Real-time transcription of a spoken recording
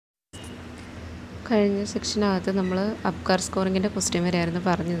കഴിഞ്ഞ സെക്ഷനകത്ത് നമ്മൾ അപ്കാർ സ്കോറിങ്ങിൻ്റെ ക്വസ്റ്റ്യൻ വരെയായിരുന്നു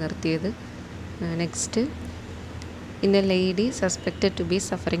പറഞ്ഞു നിർത്തിയത്. Next, in A lady suspected to B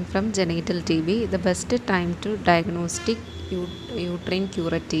suffering from genital TB, the best time to diagnostic uterine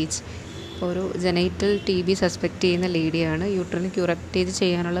ക്യൂററ്റേജ്. ഒരു ജെനൈറ്റൽ TB സസ്പെക്റ്റ് ചെയ്യുന്ന ലേഡിയാണ്. യൂട്രൈൻ ക്യൂററ്റേജ്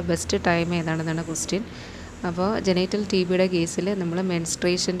ചെയ്യാനുള്ള ബെസ്റ്റ് ടൈം ഏതാണെന്നാണ് ക്വസ്റ്റ്യൻ. അപ്പോൾ ജെനൈറ്റൽ TBയുടെ കേസിൽ നമ്മൾ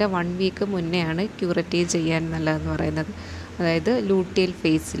മെൻസ്ട്രേഷൻ്റെ 1 വീക്ക് മുന്നെയാണ് ക്യൂററ്റേജ് ചെയ്യാൻ നല്ലതെന്ന് പറയുന്നത്. അതായത് ലൂട്ടിയൽ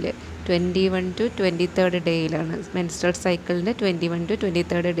ഫേസിൽ 21 to 23rd ഡേയിലാണ്, മെൻസ്ട്രൽ സൈക്കിളിൻ്റെ 21 to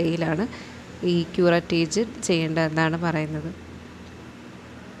 23rd ഡേയിലാണ് ഈ ക്യൂററ്റേജ് ചെയ്യേണ്ടതെന്നാണ് പറയുന്നത്.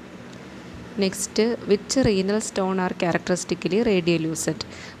 Next, which renal stone R characteristically റേഡിയോലൂസൻറ്റ്.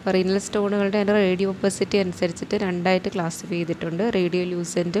 അപ്പോൾ റീനൽ സ്റ്റോണുകളുടെ അതിൻ്റെ റേഡിയോ ഒപ്പസിറ്റി അനുസരിച്ചിട്ട് 2ആയിട്ട് ക്ലാസിഫൈ ചെയ്തിട്ടുണ്ട്,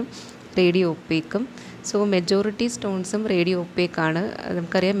 റേഡിയോലൂസൻറ്റും റേഡിയോ ഒപ്പേക്കും. So majority സ്റ്റോൺസും radio ഒപ്പേക്കാണ്.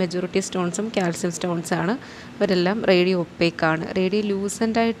 നമുക്കറിയാം മെജോറിറ്റി സ്റ്റോൺസും കാൽസ്യം സ്റ്റോൺസാണ്. അവരെല്ലാം റേഡിയോ ഒപ്പേക്കാണ്. റേഡിയോ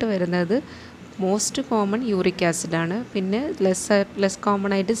ലൂസൻ്റായിട്ട് വരുന്നത് മോസ്റ്റ് കോമൺ യൂറിക് ആസിഡാണ്. പിന്നെ ലെസ്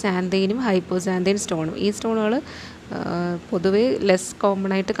കോമൺ ആയിട്ട് സാന്തൈനും ഹൈപ്പോസാന്തൈൻ സ്റ്റോണും. ഈ സ്റ്റോണുകൾ പൊതുവേ ലെസ്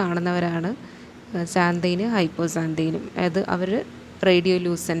കോമൺ ആയിട്ട് കാണുന്നവരാണ് സാന്തൈന് ഹൈപ്പോസാന്തൈനും. അത് അവർ radio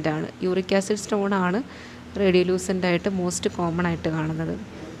ലൂസൻ്റാണ്. Uric acid സ്റ്റോണാണ് radio ലൂസൻ്റായിട്ട് most common ആയിട്ട് കാണുന്നത്.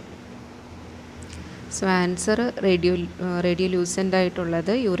 സോ ആൻസർ റേഡിയോ ലൂസൻ്റ്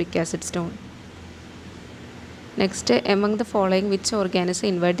ആയിട്ടുള്ളത് uric acid stone. Next, among the following which organism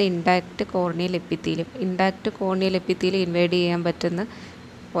ഇൻവൈഡ് the intact corneal epithelium. Intact corneal epithelium ഇൻവൈഡ് ചെയ്യാൻ പറ്റുന്ന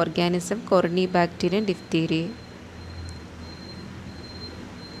organism കൊർണി bacterium, diphtheria.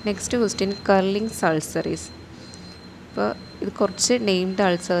 Next question, curling സൾസറീസ്. ഇപ്പോൾ ഇത് കുറച്ച് named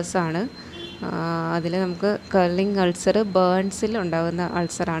അൾസേഴ്സാണ്. അതിൽ നമുക്ക് കർലിംഗ് അൾസർ ബേൺസിൽ ഉണ്ടാകുന്ന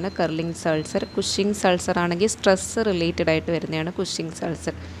അൾസറാണ് കർലിംഗ് സൾസർ. കുഷിങ് സൾസർ ആണെങ്കിൽ സ്ട്രെസ് റിലേറ്റഡ് ആയിട്ട് വരുന്നതാണ് Cushing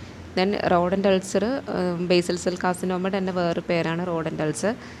Sulzer. Then റോഡൻ്റ് ulcer basal cell കാർസിനോമയുടെ തന്നെ വേറൊരു പേരാണ് റോഡൻ്റ്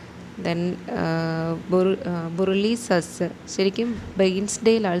അൾസർ. ദെൻ ബുറുലി സസ്, ശരിക്കും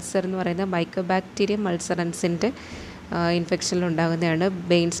ബെയിൻസ്ഡെയിൽ അൾസർ എന്ന് പറയുന്നത് മൈക്കോബാക്ടീരിയം അൾസറൻസിൻ്റെ ഇൻഫെക്ഷനിൽ ഉണ്ടാകുന്നതാണ്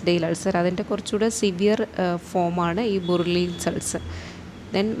ബെയിൻസ്ഡെയിൽ അൾസർ. അതിൻ്റെ കുറച്ചുകൂടെ സിവിയർ ഫോമാണ് ഈ ബുറുലി Sulzer.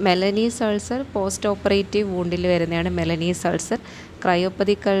 Then മെലനീസ് ulcer post operative വൂണ്ടിൽ വരുന്നതാണ് മെലനീസ് ulcer.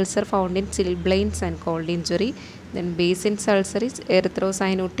 ക്രയോപ്പതിക് ulcer found in സിൽബ്ലൈൻസ് and called injury. Then basins ulcer is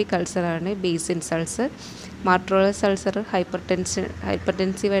എറിത്രോസൈനോട്ടിക് അൾസറാണ് basins ulcer. മാർട്രോളസ് ulcer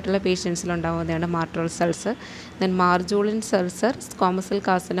hypertensive ആയിട്ടുള്ള പേഷ്യൻസിൽ ഉണ്ടാകുന്നതാണ് മാർട്രോളസ് ulcer. Then മാർജോളിൻസ് ulcer സ്ക്വാമസൽ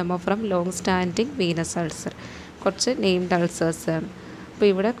carcinoma from long standing Venus ulcer. കുറച്ച് named അൾസേഴ്സാണ്. അപ്പോൾ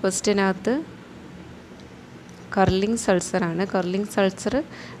ഇവിടെ ക്വസ്റ്റ്യനകത്ത് curling സൾസറാണ്. Curling Sulzer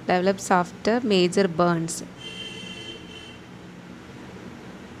develops after major burns.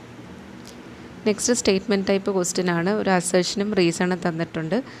 Next statement type question ആണ്. ഒരു അസേഷനും റീസണും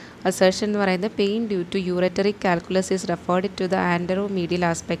തന്നിട്ടുണ്ട്. Assertion എന്ന് പറയുന്നത് pain due to യൂററ്ററി calculus is referred to the ആൻറ്ററോ മീഡിയൽ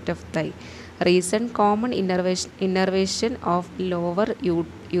aspect of തൈ. Reason, common innervation of lower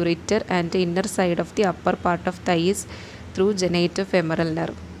ureter and inner side of the upper part of തൈ is through ജെനൈറ്റോ femoral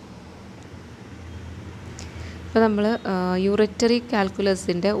nerve. ഇപ്പോൾ നമ്മൾ യൂറിറ്ററി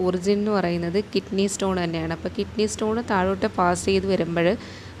കാൽക്കുലസിൻ്റെ origin എന്ന് പറയുന്നത് കിഡ്നി സ്റ്റോൺ തന്നെയാണ്. അപ്പോൾ kidney stone താഴോട്ട് pass ചെയ്ത് വരുമ്പോൾ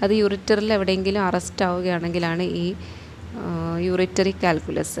അത് യൂറിറ്ററിൽ എവിടെയെങ്കിലും അറസ്റ്റ് ആവുകയാണെങ്കിലാണ് ഈ യൂറിറ്ററി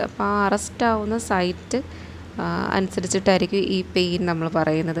കാൽക്കുലസ്. അപ്പോൾ ആ അറസ്റ്റ് ആവുന്ന സൈറ്റ് അനുസരിച്ചിട്ടായിരിക്കും ഈ പെയിൻ നമ്മൾ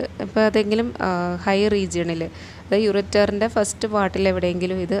പറയുന്നത്. ഇപ്പോൾ അതെങ്കിലും ഹൈ റീജിയണിൽ, അതായത് യൂറിറ്ററിൻ്റെ ഫസ്റ്റ് പാർട്ടിൽ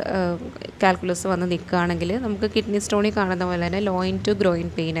എവിടെയെങ്കിലും ഇത് കാൽക്കുലസ് വന്ന് നിൽക്കുകയാണെങ്കിൽ നമുക്ക് കിഡ്നി സ്റ്റോണിൽ കാണുന്ന പോലെ തന്നെ ലോയിൻ ടു ഗ്രോയിൻ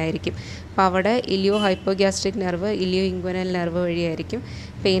പെയിൻ ആയിരിക്കും. അപ്പോൾ അവിടെ ilio ഹൈപ്പോഗ്യാസ്ട്രിക് nerve, ilio inguinal nerve വഴിയായിരിക്കും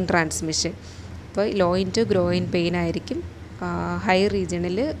പെയിൻ ട്രാൻസ്മിഷൻ. അപ്പോൾ ലോയിൻ ടു ഗ്രോയിൻ പെയിൻ ആയിരിക്കും ഹൈ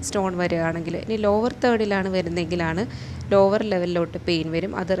റീജിയണിൽ സ്റ്റോൺ വരികയാണെങ്കിൽ. ഇനി ലോവർ തേർഡിലാണ് വരുന്നതെങ്കിലാണ് ലോവർ ലെവലിലോട്ട് പെയിൻ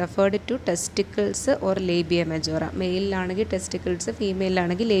വരും. അത് referred to testicles or ലേബിയ majora. മെയിലിലാണെങ്കിൽ testicles,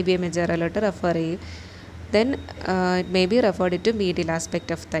 ഫീമെയിലാണെങ്കിൽ ലേബിയ മെജോറയിലോട്ട് refer ചെയ്യും. Then it may be referred to മീഡിയൽ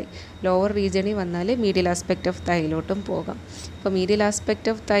aspect of തൈ. ലോവർ റീജിയണിൽ വന്നാൽ മീഡിയൽ ആസ്പെക്ട് ഓഫ് തൈയിലോട്ടും പോകാം. അപ്പോൾ മീഡിയൽ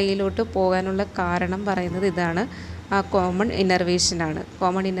ആസ്പെക്ട് ഓഫ് തൈയിലോട്ട് പോകാനുള്ള കാരണം പറയുന്നത് ഇതാണ്, ആ common ഇന്നർവേഷനാണ്.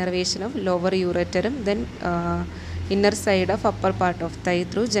 Common innervation of lower യൂററ്ററും then inner side of upper part of തൈ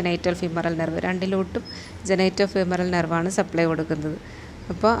through genital femoral nerve. രണ്ടിലോട്ടും genital femoral നെർവാണ് supply കൊടുക്കുന്നത്.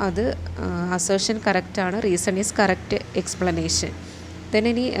 അപ്പോൾ അത് അസേർഷൻ കറക്റ്റാണ്, reason is correct explanation. Then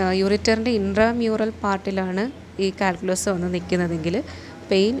ഇനി യൂറിറ്ററിൻ്റെ ഇൻട്രാമ്യൂറൽ പാർട്ടിലാണ് ഈ കാൽക്കുലസ് വന്ന് നിൽക്കുന്നതെങ്കിൽ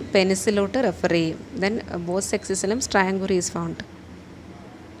പെയിൻ പെനിസിലോട്ട് റെഫർ ചെയ്യും. Then both സെക്സസിലും സ്ട്രാങ്കുറി is found.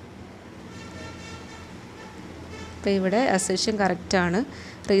 അപ്പോൾ ഇവിടെ അസേർഷൻ കറക്റ്റാണ്,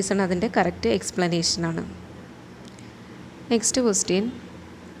 റീസൺ അതിൻ്റെ correct എക്സ്പ്ലനേഷനാണ്. Next question,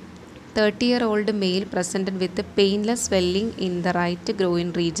 30-year-old male presented with a painless swelling in the right groin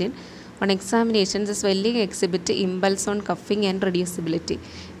region On examination, the swelling exhibits impulse on cuffing and reducibility.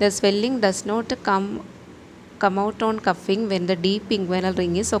 The swelling does not come out on cuffing when the deep inguinal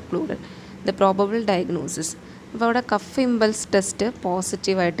ring is occluded. The probable diagnosis. അപ്പോൾ അവിടെ cough impulse test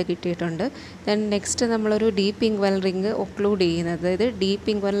പോസിറ്റീവായിട്ട് കിട്ടിയിട്ടുണ്ട്. Then next നമ്മളൊരു deep inguinal ring ഒക്ലൂഡ് ചെയ്യുന്നത്, അതായത് deep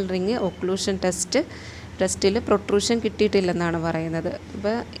inguinal ring occlusion ടെസ്റ്റിൽ protrusion കിട്ടിയിട്ടില്ലെന്നാണ് പറയുന്നത്.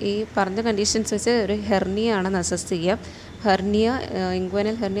 അപ്പോൾ ഈ പറഞ്ഞ കണ്ടീഷൻസ് വെച്ച് ഒരു ഹെർണിയാണ് അസസ് ചെയ്യാം. ഹെർണിയ,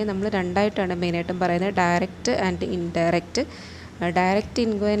 ഇൻഗ്വനൽ ഹെർണിയ നമ്മൾ രണ്ടായിട്ടാണ് മെയിനായിട്ടും പറയുന്നത്, direct and indirect. Direct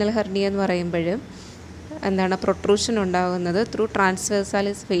inguinal hernia എന്ന് പറയുമ്പോൾ എന്താണ് പ്രൊട്രൂഷൻ ഉണ്ടാകുന്നത് ത്രൂ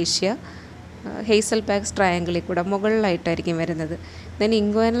ട്രാൻസ്വേഴ്സാലിസ് ഫേഷ്യ ഹേസൽബാഗ്സ് ട്രയാങ്കിളിൽ കൂടെ മുകളിലായിട്ടായിരിക്കും വരുന്നത്. ദെൻ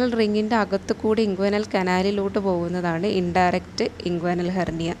ഇൻഗ്വനൽ റിങ്ങിൻ്റെ അകത്ത് കൂടി ഇൻഗ്വനൽ കനാലിലോട്ട് പോകുന്നതാണ് ഇൻഡയറക്റ്റ് ഇൻഗ്വനൽ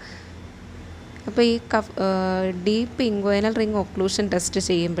ഹെർണിയ. അപ്പോൾ ഈ deep inguinal ring occlusion test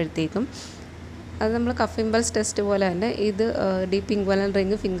ചെയ്യുമ്പോഴത്തേക്കും അത് നമ്മൾ കഫ് ഇമ്പൾസ് ടെസ്റ്റ് പോലെ തന്നെ ഇത് ഡീപ്പ് ഇൻഗ്വനൽ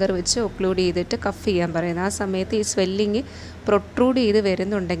റിങ് ഫിംഗർ വെച്ച് ഒക്ലൂഡ് ചെയ്തിട്ട് കഫ് ചെയ്യാൻ പറയുന്നത്. ആ സമയത്ത് ഈ സ്വെല്ലിങ് പ്രൊട്രൂഡ് ചെയ്ത്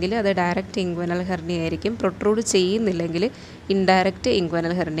വരുന്നുണ്ടെങ്കിൽ അത് ഡയറക്റ്റ് ഇൻഗ്വനൽ ഹെർണിയ ആയിരിക്കും. പ്രൊട്രൂഡ് ചെയ്യുന്നില്ലെങ്കിൽ ഇൻഡയറക്റ്റ്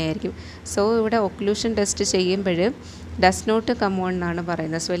ഇൻഗ്വനൽ ഹെർണിയ ആയിരിക്കും. സോ ഇവിടെ ഒക്ലൂഷൻ ടെസ്റ്റ് ചെയ്യുമ്പോൾ ഡസ് നോട്ട് കം ഓൺ എന്നാണ്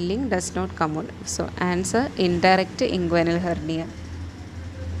പറയുന്നത്. Swelling does not come on. So answer indirect inguinal hernia.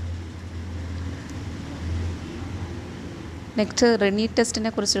 Next Reni ടെസ്റ്റിനെ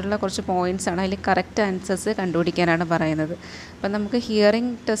കുറിച്ചുള്ള കുറച്ച് പോയിൻറ്റ്സ് ആണ്. അതിൽ കറക്റ്റ് ആൻസേഴ്സ് കണ്ടുപിടിക്കാനാണ് പറയുന്നത്. അപ്പം നമുക്ക്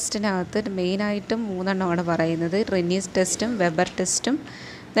ഹിയറിംഗ് ടെസ്റ്റിനകത്ത് മെയിനായിട്ടും 3 എണ്ണമാണ് പറയുന്നത്, റെനീസ് ടെസ്റ്റും വെബർ ടെസ്റ്റും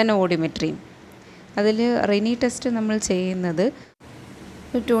ദെൻ ഓഡിമെട്രിയും. അതിൽ റെനി ടെസ്റ്റ് നമ്മൾ ചെയ്യുന്നത്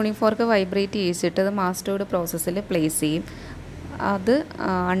ട്യൂണിംഗ് ഫോർക്ക് വൈബ്രേറ്റ് ചെയ്യിച്ചിട്ട് അത് മാസ്റ്റേർഡ് പ്രോസസ്സിൽ പ്ലേസ് ചെയ്യും. അത്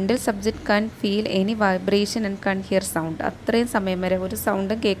until subject can feel any vibration and can here sound, അത്രയും സമയം വരെ ഒരു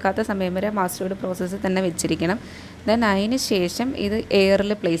സൗണ്ടും കേൾക്കാത്ത സമയം വരെ മാസ്റ്റേർഡ് പ്രോസസ്സിൽ തന്നെ വെച്ചിരിക്കണം. ദെൻ അതിന് ശേഷം ഇത്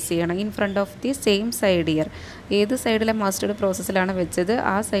എയറിൽ പ്ലേസ് ചെയ്യണം in front of the same side year. ഏത് സൈഡിലെ മാസ്റ്റേർഡ് പ്രോസസ്സിലാണ് വെച്ചത്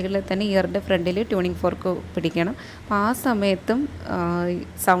ആ സൈഡിൽ തന്നെ ഇയറിൻ്റെ ഫ്രണ്ടിൽ ട്യൂണിംഗ് ഫോർക്ക് പിടിക്കണം. അപ്പോൾ ആ സമയത്തും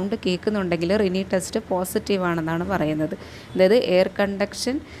സൗണ്ട് കേൾക്കുന്നുണ്ടെങ്കിൽ റിനി ടെസ്റ്റ് പോസിറ്റീവാണെന്നാണ് പറയുന്നത്. അതായത് എയർ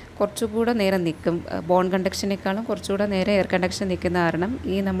കണ്ടക്ഷൻ കുറച്ചുകൂടെ നേരം നിൽക്കും, ബോൺ കണ്ടക്ഷനേക്കാളും കുറച്ചുകൂടെ നേരം എയർ കണ്ടക്ഷൻ നിൽക്കുന്ന കാരണം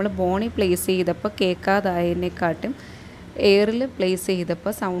ഈ നമ്മൾ ബോണിൽ പ്ലേസ് ചെയ്തപ്പോൾ കേൾക്കാതായതിനെക്കാട്ടും എയറിൽ പ്ലേസ്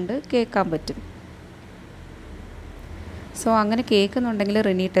ചെയ്തപ്പോൾ സൗണ്ട് കേൾക്കാൻ പറ്റും. സോ അങ്ങനെ കേൾക്കുന്നുണ്ടെങ്കിൽ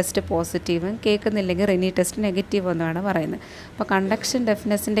റിനി ടെസ്റ്റ് പോസിറ്റീവും, കേൾക്കുന്നില്ലെങ്കിൽ റിനി ടെസ്റ്റ് നെഗറ്റീവ് എന്നാണ് പറയുന്നത്. അപ്പോൾ കണ്ടക്ഷൻ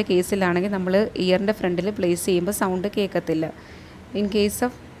ഡെഫ്നെസ്സിൻ്റെ കേസിലാണെങ്കിൽ നമ്മൾ ഇയറിൻ്റെ ഫ്രണ്ടിൽ പ്ലേസ് ചെയ്യുമ്പോൾ sound കേൾക്കത്തില്ല. In case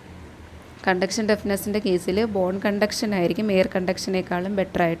of conduction ഡെഫ്നെസ്സിൻ്റെ കേസിൽ ബോൺ കണ്ടക്ഷൻ ആയിരിക്കും എയർ കണ്ടക്ഷനേക്കാളും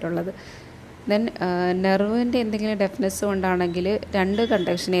ബെറ്റർ ആയിട്ടുള്ളത്. ദെൻ നെർവിൻ്റെ എന്തെങ്കിലും deafness കൊണ്ടാണെങ്കിൽ 2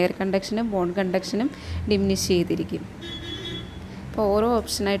 conduction, air കണ്ടക്ഷനും bone കണ്ടക്ഷനും diminish ചെയ്തിരിക്കും. അപ്പോൾ ഓരോ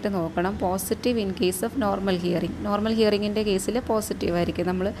ഓപ്ഷനായിട്ട് നോക്കണം. Positive in case of normal hearing. Normal ഹിയറിങ്ങിൻ്റെ കേസിൽ പോസിറ്റീവ് ആയിരിക്കും,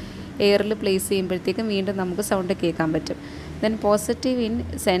 നമ്മൾ എയറിൽ പ്ലേസ് ചെയ്യുമ്പോഴത്തേക്കും വീണ്ടും നമുക്ക് സൗണ്ട് കേൾക്കാൻ പറ്റും. Then positive in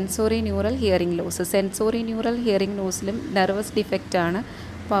സെൻസോറി neural hearing loss. സെൻസോറി neural hearing ലോസിലും nervous ഡിഫക്റ്റാണ്.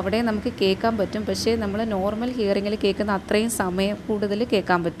 അപ്പോൾ അവിടെ നമുക്ക് കേൾക്കാൻ പറ്റും, പക്ഷേ നമ്മൾ നോർമൽ ഹിയറിങ്ങിൽ കേൾക്കുന്ന അത്രയും സമയം കൂടുതൽ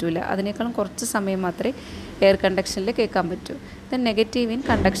കേൾക്കാൻ പറ്റില്ല, അതിനേക്കാളും കുറച്ച് സമയം മാത്രമേ എയർ കണ്ടക്ഷനിൽ കേൾക്കാൻ പറ്റൂ. Then negative in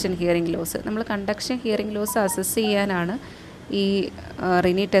conduction hearing loss. നമ്മൾ കണ്ടക്ഷൻ ഹിയറിംഗ് ലോസ് അസസ് ചെയ്യാനാണ് ഈ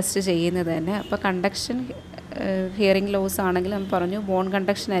റിനി ടെസ്റ്റ് ചെയ്യുന്നത് തന്നെ. അപ്പോൾ കണ്ടക്ഷൻ ഹിയറിംഗ് ലോസ് ആണെങ്കിൽ നമ്മൾ പറഞ്ഞു ബോൺ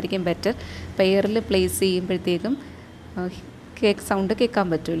കണ്ടക്ഷൻ ആയിരിക്കും ബെറ്റർ. അപ്പോൾ എയറിൽ പ്ലേസ് ചെയ്യുമ്പോഴത്തേക്കും സൗണ്ട് കേൾക്കാൻ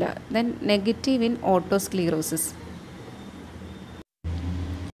പറ്റില്ല. Then negative in ഓട്ടോസ്ക്ലീറോസിസ്.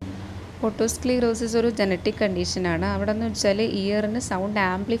 ഓട്ടോസ്ക്ലീറോസിസ് ഒരു ജനറ്റിക് കണ്ടീഷനാണ്. അവിടെ എന്ന് വെച്ചാൽ ഇയറിന് സൗണ്ട്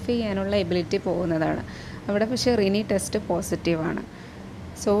ആംപ്ലിഫൈ ചെയ്യാനുള്ള എബിലിറ്റി പോകുന്നതാണ്. അവിടെ പക്ഷേ റിനി ടെസ്റ്റ് പോസിറ്റീവാണ്.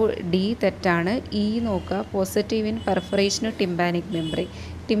 സോ ഡി തെറ്റാണ്. ഇ നോക്കുക, positive in perforation tympanic membrane.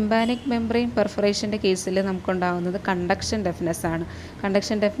 Tympanic membrane പെർഫറേഷൻ്റെ കേസിൽ നമുക്കുണ്ടാകുന്നത് കണ്ടക്ഷൻ ഡെഫ്നെസ് ആണ്.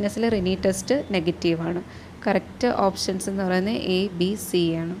 കണ്ടക്ഷൻ ഡെഫ്നെസ്സിൽ റിനി ടെസ്റ്റ് നെഗറ്റീവാണ്. കറക്റ്റ് ഓപ്ഷൻസ് എന്ന് പറയുന്നത് എ, ബി, സി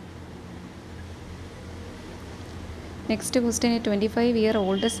ആണ്. Next question, a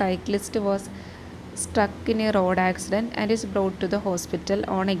 25-year-old cyclist was struck in a road accident and is brought to the hospital.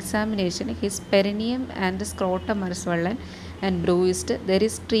 On examination, his perineum and scrotum are swollen and bruised. There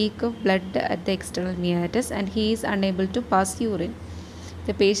is streak of blood at the external meatus and he is unable to pass urine.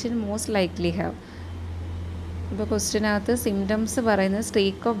 The patient most likely have. ഇപ്പോൾ ക്വസ്റ്റ്യനകത്ത് symptoms പറയുന്നത്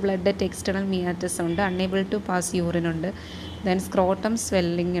streak of blood at external meatus ഉണ്ട്, unable to pass urine ഉണ്ട്, then scrotum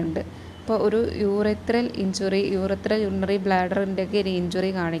swelling ഉണ്ട്. അപ്പോൾ ഒരു യൂറത്രൽ urinary ബ്ലാഡറിൻ്റെ ഒക്കെ ഒരു injury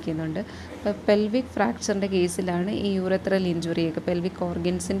കാണിക്കുന്നുണ്ട്. അപ്പോൾ പെൽവിക് ഫ്രാക്ചറിൻ്റെ കേസിലാണ് ഈ യൂറത്രൽ ഇഞ്ചുറിയൊക്കെ, പെൽവിക്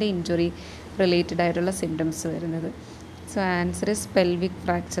ഓർഗൻസിൻ്റെ ഇഞ്ചുറി റിലേറ്റഡ് ആയിട്ടുള്ള സിംറ്റംസ് വരുന്നത്. സോ ആൻസർ ഇസ് പെൽവിക്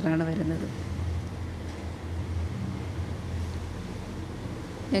ഫ്രാക്ചറാണ് വരുന്നത്.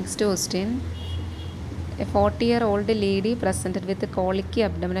 Next question, a 40-year-old lady presented with colicky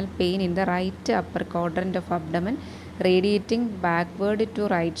abdominal pain in the right upper quadrant of abdomen radiating backward to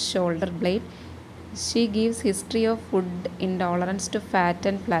right shoulder blade. She gives history of food intolerance to fat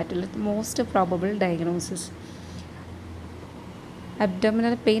and flatulence. Most probable diagnosis.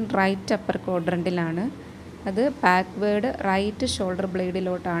 Abdominal pain right upper ക്വാഡ്രൻറ്റിലാണ്. അത് backward right shoulder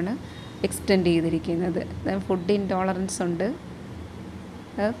ബ്ലേഡിലോട്ടാണ് extend ചെയ്തിരിക്കുന്നത്. Food intolerance ഉണ്ട്,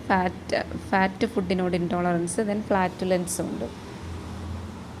 fat ഫുഡിനോട് intolerance, then ഫ്ലാറ്റുലൻസ് ഉണ്ട്.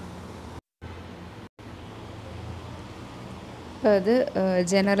 അപ്പോൾ അത്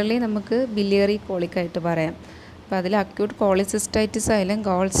generally നമുക്ക് biliary കോളിക്കായിട്ട് പറയാം. അപ്പോൾ അതിൽ അക്യൂട്ട് കോളിസിസ്റ്റൈറ്റിസ് ആയാലും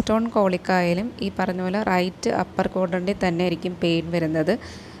ഗോൾ സ്റ്റോൺ കോളിക്കായാലും ഈ പറഞ്ഞ പോലെ റൈറ്റ് അപ്പർ ക്വാഡ്രൻറ്റിൽ തന്നെ ആയിരിക്കും പെയിൻ വരുന്നത്.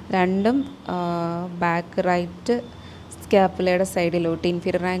 രണ്ടും ബാക്ക് റൈറ്റ് സ്കാപ്പുലയുടെ സൈഡിലോട്ട്,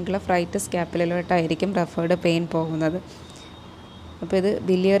 inferior angle of right സ്കാപ്പുലയിലോട്ടായിരിക്കും referred pain പോകുന്നത്. അപ്പോൾ ഇത്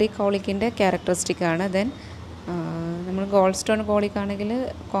ബിലിയറി കോളിക്കിൻ്റെ ക്യാരക്ടറിസ്റ്റിക്കാണ്. ദെൻ നമ്മൾ ഗോൾ സ്റ്റോൺ കോളിക്കാണെങ്കിൽ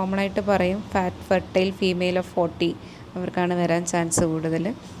കോമൺ ആയിട്ട് പറയും ഫെർട്ടൈൽ ഫീമെയിൽ ഓഫ് 40 അവർക്കാണ് വരാൻ ചാൻസ് കൂടുതൽ.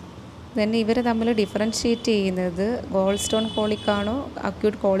 ദെൻ ഇവർ തമ്മിൽ ഡിഫറൻഷ്യേറ്റ് ചെയ്യുന്നത് ഗോൾ സ്റ്റോൺ കോളിക്കാണോ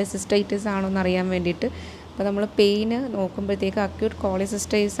അക്യൂട്ട് കോളിസിസ്റ്റൈറ്റിസ് ആണോ എന്നറിയാൻ വേണ്ടിയിട്ട്. അപ്പോൾ നമ്മൾ പെയിന് നോക്കുമ്പോഴത്തേക്ക് അക്യൂട്ട്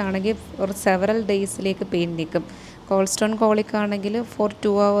കോളിസിസ്റ്റൈറ്റിസ് ആണെങ്കിൽ ഒരു സെവറൽ ഡേയ്സിലേക്ക് പെയിൻ നിൽക്കും. ഗോൾ സ്റ്റോൺ കോളിക്കാണെങ്കിൽ ഫോർ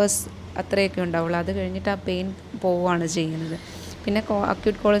 2 hours അത്രയൊക്കെ ഉണ്ടാവുള്ളൂ. അത് കഴിഞ്ഞിട്ട് ആ പെയിൻ പോവുകയാണ് ചെയ്യുന്നത്. പിന്നെ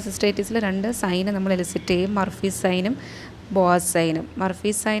അക്യൂട്ട് കോളിസിസ്റ്റൈറ്റിസിൽ 2 സൈന് നമ്മൾ എലിസിറ്റ് ചെയ്യും, മർഫീസ് സൈനും ബോവാസ് സൈനും.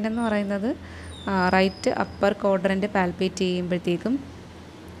 മർഫീസ് സൈൻ എന്ന് പറയുന്നത് റൈറ്റ് അപ്പർ ക്വാഡ്രൻറ്റ് പാൽപ്പേറ്റ് ചെയ്യുമ്പോഴത്തേക്കും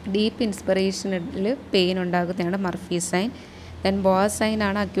ഡീപ്പ് ഇൻസ്പിറേഷനിൽ പെയിൻ ഉണ്ടാകുന്നതാണ് മർഫീസ് sign. Then Boaz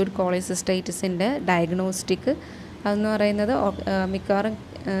സൈനാണ് acute കോളിസിസ്റ്റൈറ്റിസിൻ്റെ diagnostic. അതെന്ന് പറയുന്നത് മിക്കവാറും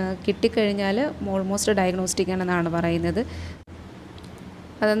കിട്ടിക്കഴിഞ്ഞാൽ ഓൾമോസ്റ്റ് ഡയഗ്നോസ്റ്റിക് ആണെന്നാണ് പറയുന്നത്.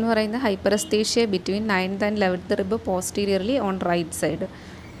 അതെന്ന് പറയുന്നത് ഹൈപ്പറസ്തേഷ്യ between 9th and 11th rib posteriorly on right side.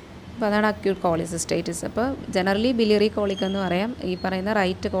 അപ്പോൾ അതാണ് അക്യൂട്ട് കോളിസിസ്റ്റൈറ്റിസ്. അപ്പോൾ ജനറലി ബിലിയറി കോളിക് എന്ന് പറയാം. ഈ പറയുന്ന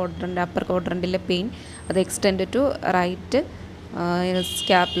റൈറ്റ് ക്വാഡ്രൻ്റ് അപ്പർ ക്വാഡ്രൻറ്റിലെ പെയിൻ അത് എക്സ്റ്റെൻഡ് ടു റൈറ്റ്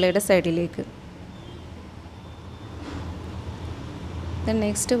സ്കാപ്പുലയുടെ സൈഡിലേക്ക്. Then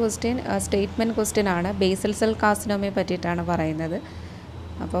next question statement question ആണ്. ബേസൽ സെൽ കാർസിനോമയെ പറ്റിയിട്ടാണ് പറയുന്നത്.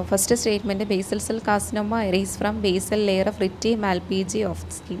 അപ്പോൾ first statement basal cell carcinoma arise from basal layer of Ritty മാൽപീജി of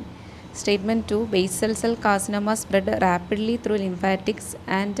skin. Statement 2 basal cell carcinoma spread rapidly through lymphatics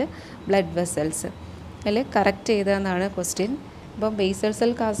and blood vessels. അതിൽ correct ചെയ്തതെന്നാണ് question. അപ്പം basal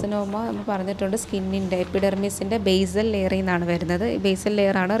cell carcinoma നമ്മൾ പറഞ്ഞിട്ടുണ്ട് സ്കിന്നിൻ്റെ എപ്പിഡെർമിസിൻ്റെ ബേസൽ ലെയറിൽ നിന്നാണ് വരുന്നത്. Basal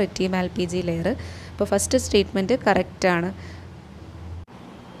ലെയറാണ് Ritty മാൽപീജി layer. അപ്പോൾ ഫസ്റ്റ് സ്റ്റേറ്റ്മെൻറ്റ് കറക്റ്റാണ്.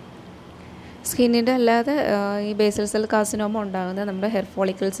 സ്കിന്നിൻ്റെ അല്ലാതെ ഈ ബേസൽ സെൽ കാർസിനോമ ഉണ്ടാകുന്നത് നമ്മുടെ ഹെയർ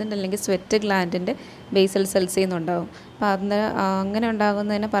ഫോളിക്കിൾസിൻ്റെ അല്ലെങ്കിൽ സ്വെറ്റ് ഗ്ലാൻഡിൻ്റെ ബേസൽ സെൽസിൽ നിന്നുണ്ടാകും. അപ്പോൾ അങ്ങനെ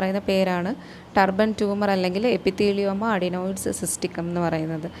ഉണ്ടാകുന്നതിന് പറയുന്ന പേരാണ് ടർബൻ ട്യൂമർ അല്ലെങ്കിൽ എപ്പിത്തീലിയോമ അഡിനോയിഡ്സ് സിസ്റ്റിക്കം എന്ന്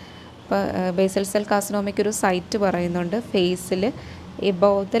പറയുന്നത്. അപ്പോൾ ബേസൽ സെൽ കാർസിനോമയ്ക്കൊരു സൈറ്റ് പറയുന്നുണ്ട് ഫേസിൽ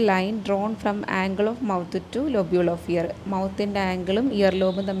above the line drawn from angle of mouth to lobule of year. മൗത്തിൻ്റെ ആംഗിളും ഇയർ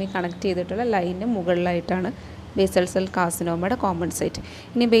ലോബും തമ്മിൽ കണക്ട് ചെയ്തിട്ടുള്ള ലൈനിന് മുകളിലായിട്ടാണ് ബേസൽ സെൽ കാർസിനോമയുടെ കോമൺ സൈറ്റ്.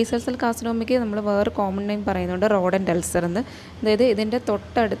 ഇനി ബേസൽ സെൽ കാർസിനോമയ്ക്ക് നമ്മൾ വേറെ കോമൺ നെയിം പറയുന്നുണ്ട് റോഡൻ്റ് അൾസർ എന്ന്. അതായത് ഇതിൻ്റെ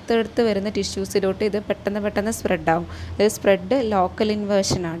തൊട്ടടുത്തടുത്ത് വരുന്ന ടിഷ്യൂസിലോട്ട് ഇത് പെട്ടെന്ന് സ്പ്രെഡ് ആവും. അതായത് സ്പ്രെഡ് ലോക്കൽ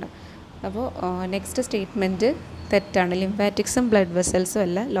ഇൻവേർഷനാണ്. അപ്പോൾ നെക്സ്റ്റ് സ്റ്റേറ്റ്മെൻറ്റ് തെറ്റാണ്. ലിംഫാറ്റിക്സും ബ്ലഡ് വെസൽസും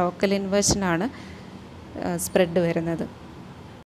അല്ല, ലോക്കൽ ഇൻവേർഷനാണ് സ്പ്രെഡ് വരുന്നത്.